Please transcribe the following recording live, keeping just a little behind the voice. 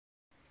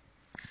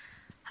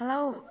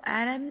Hello,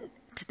 Adam.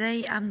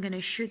 Today I'm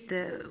gonna shoot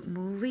the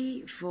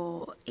movie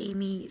for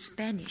Amy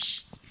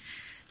Spanish.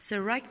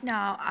 So right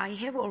now I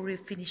have already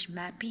finished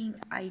mapping.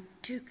 I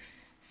took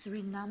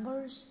three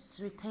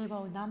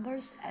table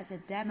numbers as a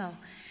demo.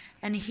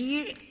 And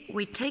here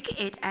we take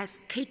it as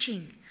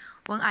kitchen.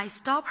 When I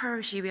stop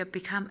her, she will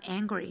become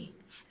angry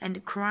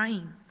and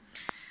crying.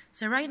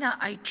 So right now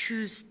I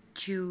choose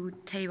two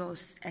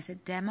tables as a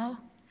demo.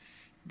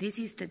 This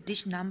is the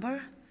dish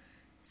number.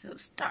 So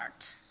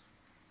start.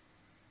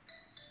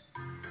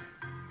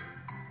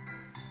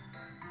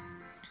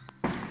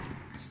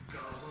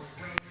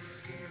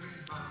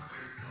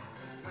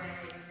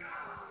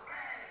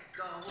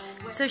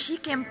 So she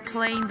can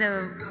play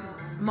the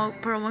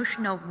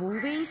promotional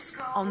movies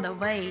on the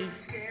way.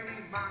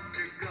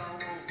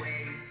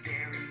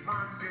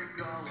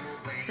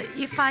 So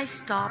if I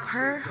stop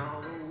her,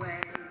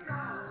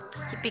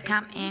 she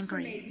become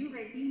angry.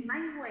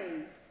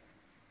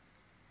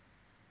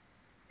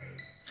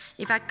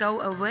 If I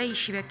go away,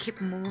 she will keep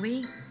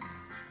moving.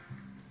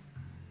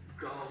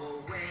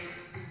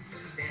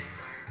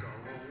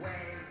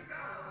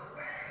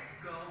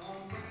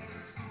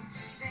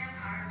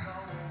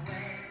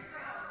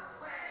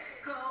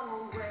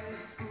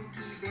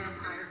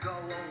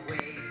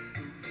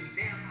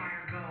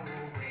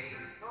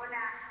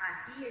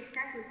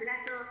 Tu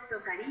plato,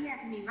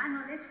 tocarías mi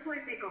mano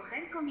después de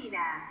coger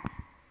comida.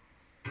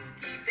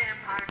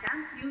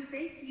 Thank you,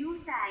 take your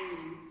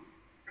time.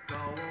 Go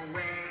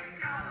away,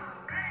 go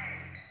away.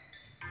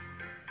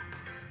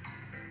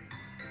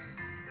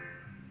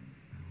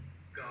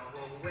 Go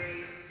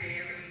away,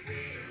 scary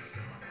witch.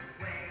 Go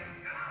away,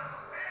 go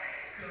away.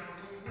 Go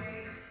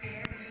away,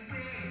 scary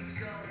witch.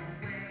 Go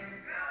away,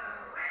 go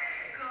away.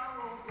 Go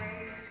away,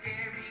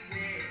 scary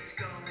witch.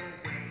 Go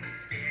away,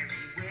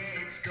 scary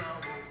witch. Go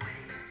away.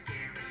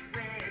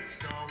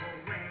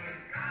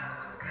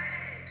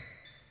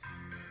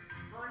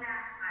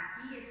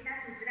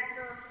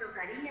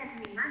 Tocarías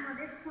mi mano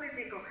después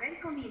de coger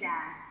comida.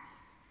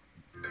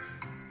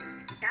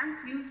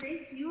 Thank you,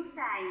 take your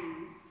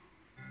time.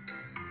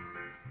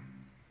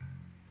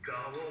 Go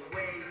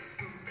away,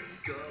 spooky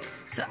ghost.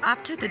 So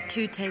after the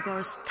two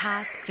tables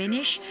task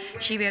finish,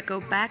 she will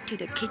go back to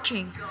the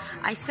kitchen.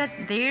 I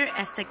set there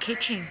as the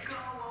kitchen.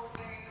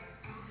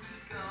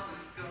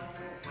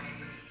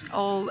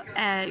 Or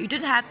you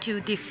don't have to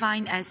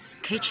define as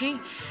kitchen.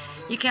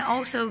 You can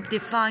also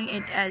define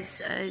it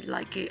as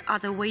like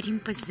other waiting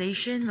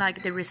position,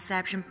 like the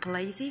reception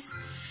places.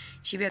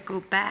 She will go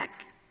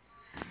back